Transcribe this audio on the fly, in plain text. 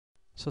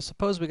So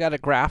suppose we got a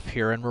graph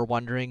here and we're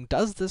wondering,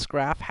 does this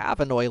graph have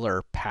an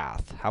Euler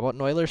path? How about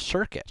an Euler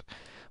circuit?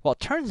 Well,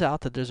 it turns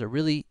out that there's a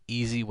really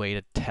easy way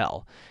to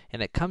tell,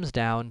 and it comes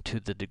down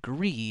to the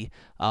degree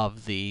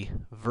of the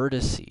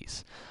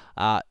vertices.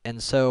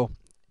 And so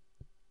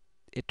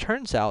it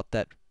turns out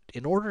that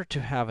in order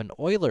to have an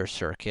Euler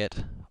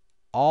circuit,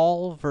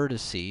 all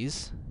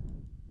vertices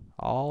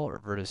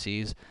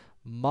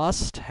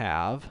must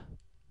have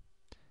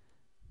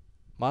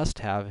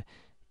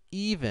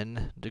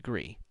even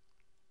degree.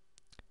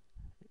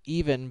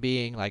 Even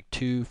being like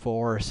 2,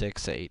 4,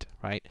 6, 8,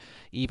 right?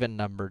 Even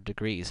numbered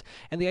degrees.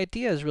 And the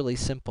idea is really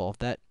simple,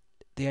 that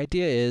the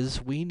idea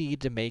is we need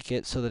to make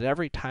it so that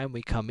every time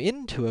we come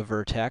into a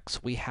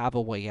vertex, we have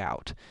a way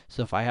out.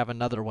 So if I have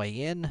another way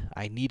in,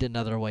 I need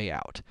another way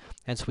out.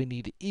 And so we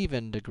need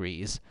even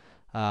degrees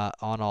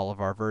on all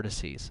of our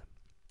vertices.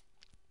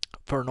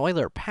 For an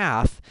Euler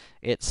path,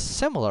 it's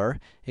similar,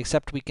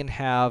 except we can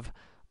have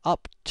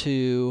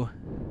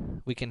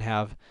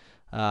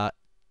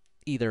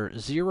either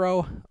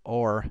 0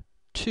 or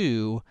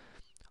 2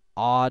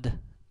 odd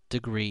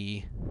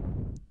degree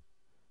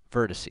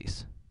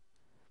vertices.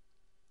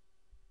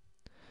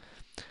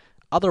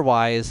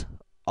 Otherwise,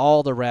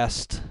 all the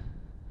rest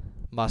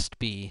must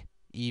be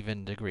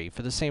even degree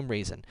for the same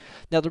reason.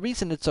 Now, the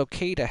reason it's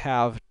okay to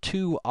have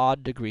 2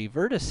 odd degree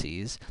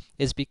vertices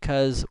is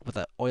because with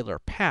an Euler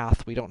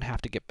path, we don't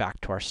have to get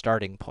back to our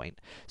starting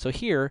point. So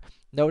here,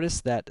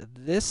 notice that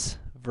this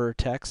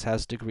vertex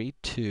has degree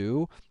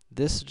 2,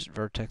 this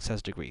vertex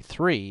has degree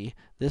 3,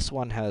 this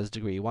one has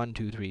degree 1,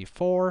 2, 3,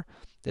 4,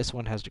 this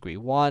one has degree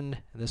 1,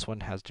 and this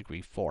one has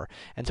degree 4.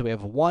 And so we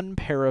have one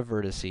pair of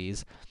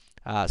vertices,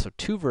 so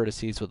 2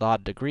 vertices with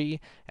odd degree,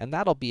 and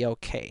that'll be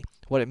okay.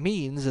 What it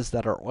means is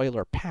that our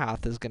Euler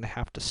path is going to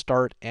have to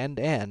start and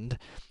end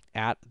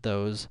at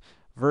those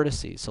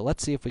vertices. So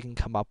let's see if we can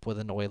come up with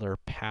an Euler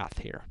path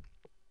here.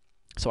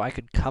 So I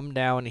could come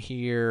down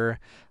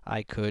here,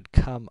 I could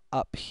come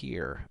up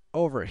here,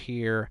 over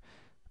here,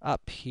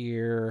 up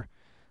here,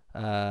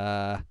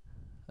 down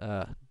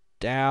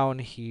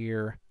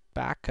here,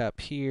 back up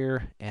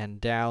here,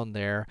 and down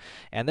there.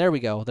 And there we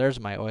go. There's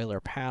my Euler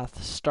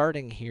path,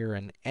 starting here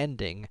and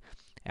ending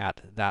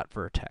at that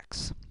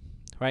vertex.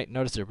 Right?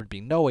 Notice there would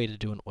be no way to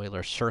do an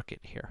Euler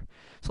circuit here.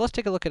 So let's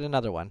take a look at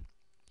another one.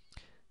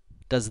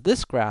 Does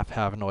this graph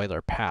have an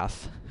Euler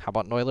path? How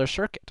about an Euler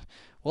circuit?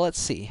 Well, let's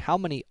see. How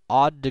many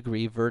odd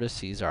degree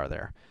vertices are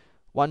there?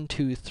 1,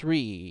 2,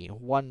 3,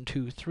 1,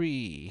 2,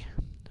 3,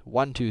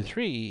 1, 2,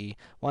 3,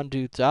 1,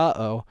 2,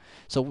 uh-oh.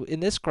 So in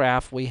this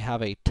graph, we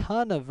have a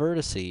ton of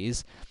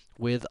vertices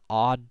with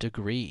odd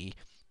degree.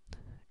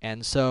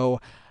 And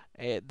so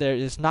there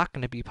is not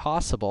going to be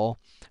possible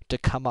to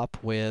come up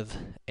with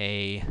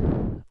a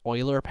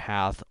Euler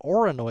path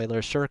or an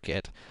Euler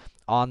circuit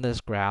on this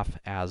graph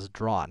as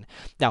drawn.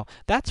 Now,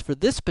 that's for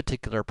this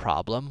particular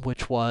problem,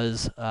 which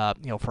was,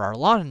 for our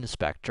lawn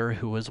inspector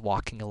who was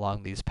walking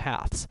along these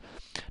paths.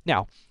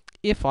 Now,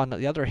 if, on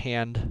the other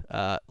hand,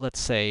 let's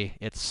say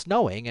it's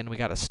snowing and we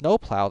got a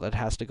snowplow that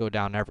has to go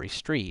down every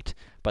street,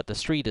 but the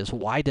street is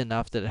wide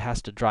enough that it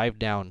has to drive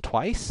down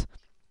twice,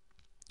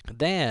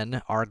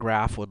 then our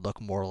graph would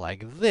look more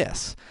like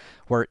this,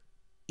 where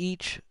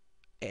each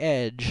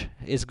edge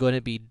is going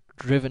to be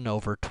driven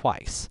over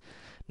twice.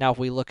 Now, if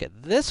we look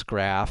at this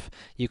graph,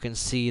 you can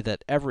see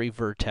that every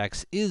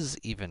vertex is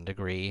even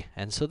degree,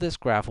 and so this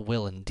graph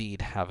will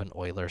indeed have an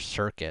Euler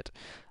circuit,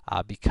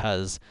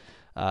 because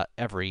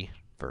every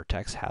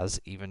vertex has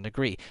even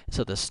degree.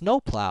 So the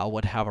snowplow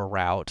would have a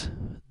route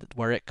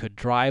where it could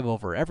drive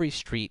over every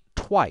street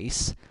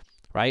twice,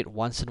 right?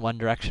 Once in one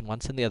direction,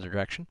 once in the other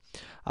direction.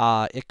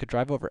 It could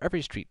drive over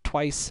every street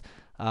twice,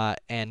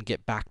 and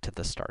get back to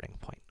the starting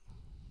point.